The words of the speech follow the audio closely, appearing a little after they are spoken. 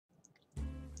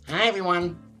Hi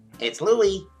everyone, it's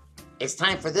Louie. It's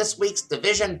time for this week's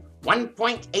Division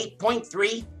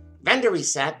 1.8.3 vendor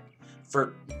reset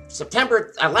for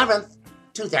September 11th,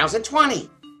 2020.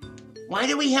 Why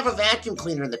do we have a vacuum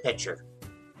cleaner in the picture?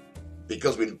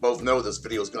 Because we both know this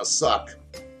video is gonna suck.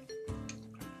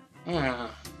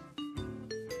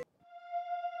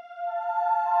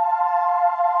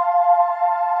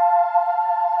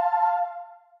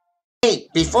 Hey,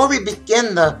 before we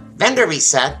begin the vendor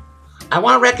reset, I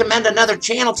want to recommend another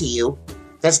channel to you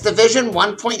that's Division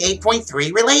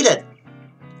 1.8.3 related.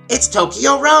 It's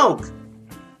Tokyo Rogue.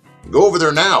 Go over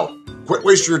there now. Quit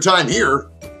wasting your time here.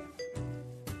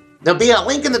 There'll be a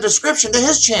link in the description to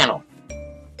his channel.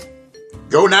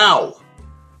 Go now.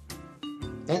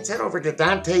 Let's head over to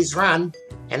Dante's Run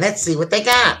and let's see what they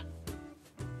got.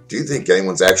 Do you think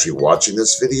anyone's actually watching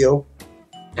this video?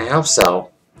 I hope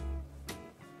so.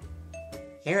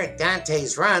 Here at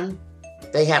Dante's Run,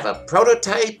 they have a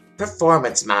prototype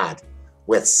performance mod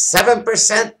with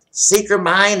 7% Seeker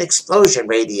Mine explosion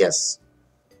radius.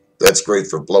 That's great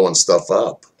for blowing stuff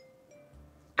up.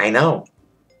 I know.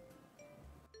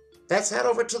 Let's head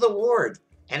over to the ward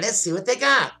and let's see what they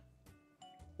got.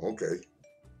 Okay.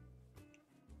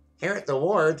 Here at the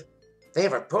ward, they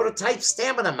have a prototype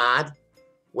stamina mod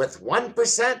with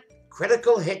 1%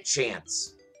 critical hit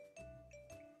chance.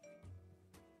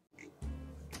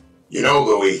 You know,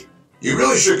 Louie, you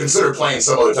really should consider playing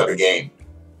some other type of game.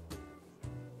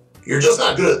 You're just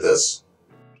not good at this.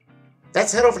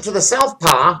 Let's head over to the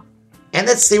Southpaw and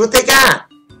let's see what they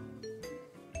got.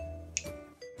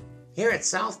 Here at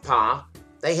Southpaw,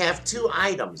 they have two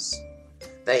items.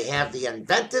 They have the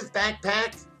Inventive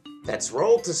Backpack that's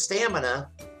rolled to stamina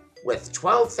with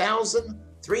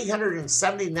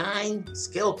 12,379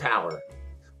 skill power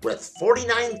with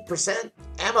 49%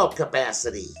 ammo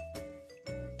capacity.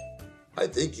 I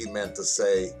think you meant to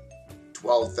say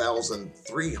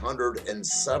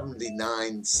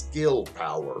 12,379 skill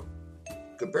power.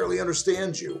 Could barely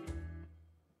understand you.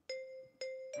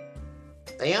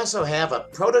 They also have a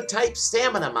prototype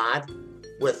stamina mod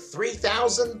with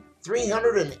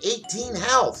 3,318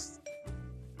 health.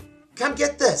 Come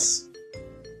get this.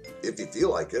 If you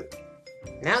feel like it.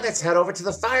 Now let's head over to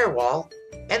the firewall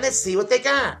and let's see what they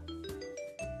got.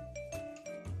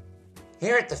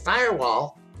 Here at the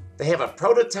firewall, they have a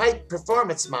prototype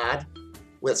performance mod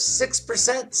with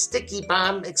 6% sticky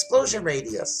bomb explosion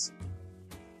radius.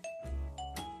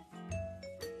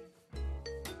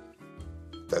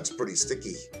 That's pretty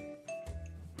sticky.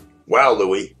 Wow,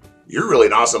 Louie, you're really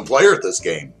an awesome player at this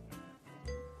game.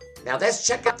 Now let's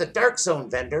check out the Dark Zone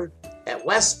vendor at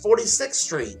West 46th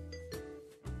Street.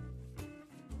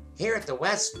 Here at the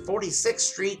West 46th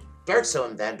Street Dark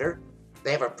Zone vendor,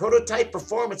 they have a prototype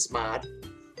performance mod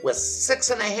with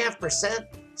 6.5%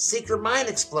 Seeker Mine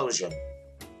explosion.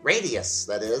 Radius,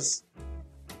 that is.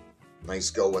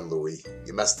 Nice going, Louie.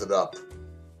 You messed it up.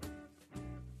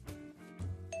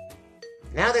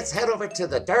 Now let's head over to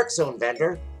the Dark Zone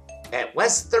vendor at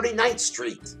West 39th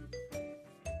Street.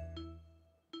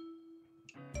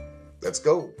 Let's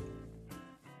go.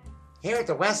 Here at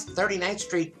the West 39th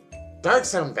Street Dark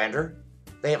Zone vendor,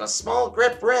 they have a small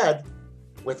grip red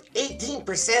with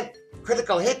 18%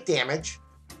 critical hit damage,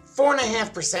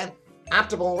 4.5%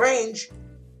 optimal range,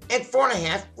 and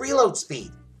 4.5 reload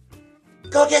speed.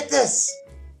 Go get this!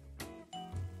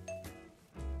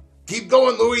 Keep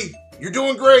going, Louie. You're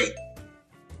doing great.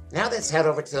 Now let's head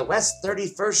over to the West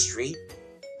 31st Street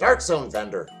Dark Zone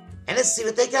vendor and let's see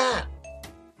what they got.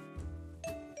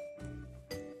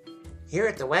 Here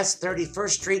at the West 31st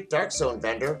Street Dark Zone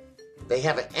vendor, they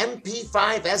have an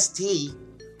MP5 ST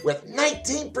with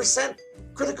 19%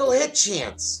 critical hit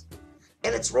chance.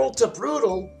 And it's rolled to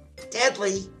brutal,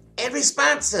 deadly, and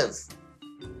responsive.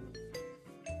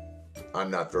 I'm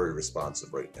not very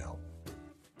responsive right now.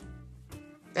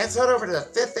 Let's head over to the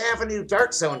 5th Avenue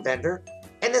Dark Zone vendor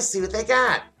and let's see what they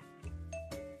got.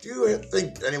 Do you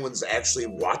think anyone's actually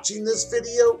watching this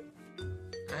video?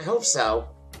 I hope so.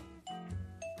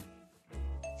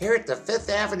 Here at the 5th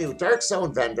Avenue Dark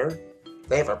Zone vendor,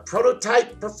 they have a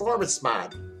prototype performance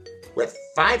mod with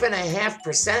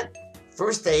 5.5%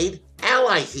 first aid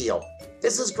ally heal.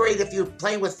 This is great if you're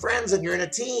playing with friends and you're in a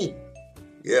team.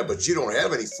 Yeah, but you don't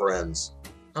have any friends.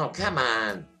 Oh, come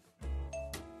on.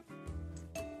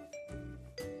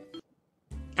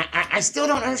 I still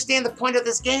don't understand the point of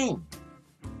this game.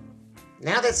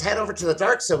 Now let's head over to the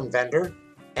Dark Zone vendor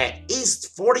at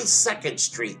East 42nd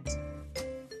Street.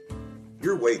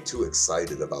 You're way too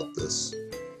excited about this.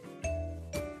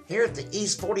 Here at the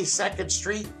East 42nd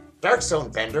Street Dark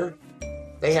Zone vendor,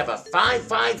 they have a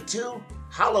 5.52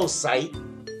 hollow sight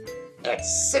at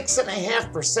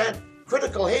 6.5%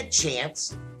 critical hit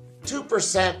chance,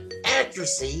 2%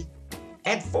 accuracy,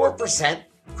 and 4%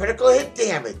 critical hit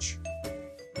damage.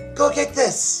 Go get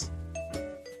this!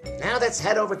 Now let's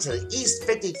head over to the East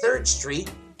 53rd Street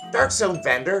Dark Zone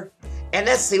vendor, and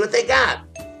let's see what they got.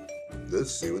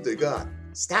 Let's see what they got.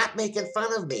 Stop making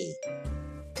fun of me.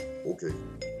 Okay.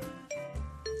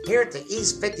 Here at the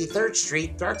East 53rd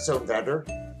Street Dark Zone vendor,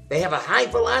 they have a high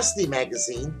velocity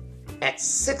magazine at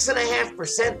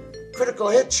 6.5% critical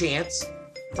hit chance,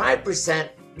 5%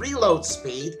 reload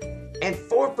speed, and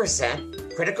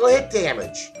 4% critical hit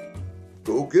damage.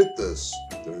 Go get this.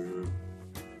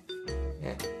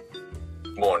 Yeah.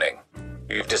 Warning.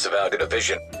 You've disavowed a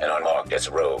division and are marked as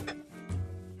rogue.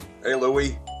 Hey,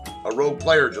 Louie. A rogue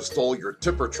player just stole your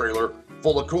tipper trailer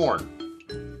full of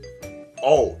corn.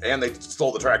 Oh, and they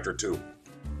stole the tractor, too.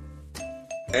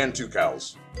 And 2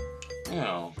 cows.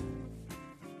 Oh.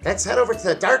 Let's head over to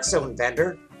the Dark Zone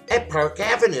vendor at Park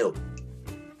Avenue.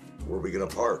 Where are we gonna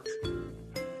park?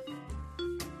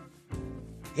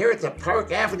 Here at the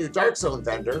Park Avenue Dark Zone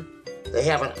vendor, they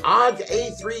have an AUG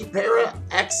A3 Para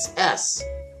XS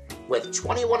with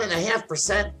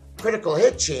 21.5% critical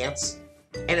hit chance,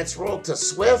 and it's rolled to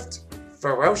Swift,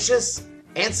 Ferocious,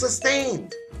 and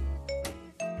Sustained.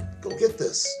 Go get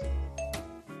this.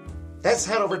 Let's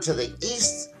head over to the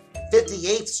East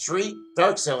 58th Street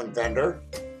Dark Zone vendor,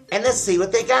 and let's see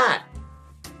what they got.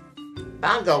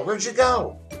 Bongo, where'd you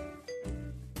go?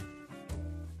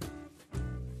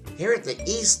 Here at the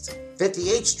East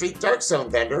 58th Street Dark Zone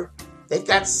vendor, they've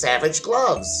got Savage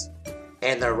Gloves,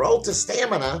 and they're rolled to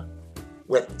Stamina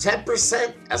with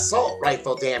 10% assault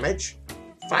rifle damage,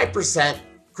 5%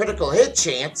 critical hit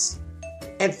chance,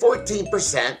 and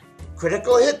 14%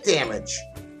 critical hit damage.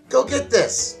 Go get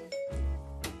this.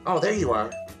 Oh, there you are.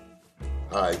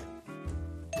 Hi.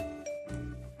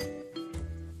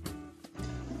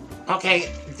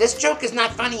 Okay, this joke is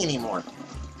not funny anymore.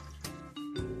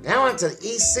 Now on to the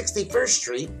East 61st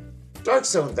Street Dark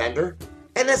Zone vendor,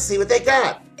 and let's see what they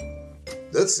got.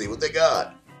 Let's see what they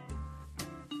got.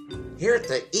 Here at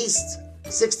the East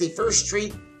 61st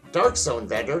Street Dark Zone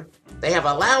vendor, they have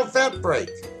a loud vent break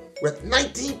with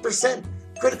 19%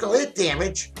 critical hit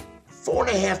damage,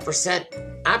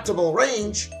 4.5% optimal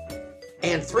range,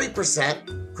 and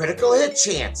 3% critical hit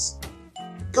chance.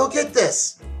 Go get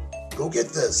this. Go get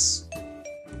this.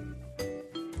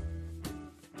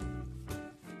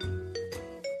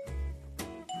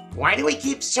 Why do we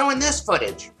keep showing this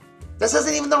footage? This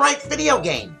isn't even the right video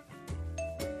game.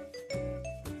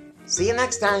 See you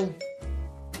next time.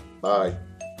 Bye.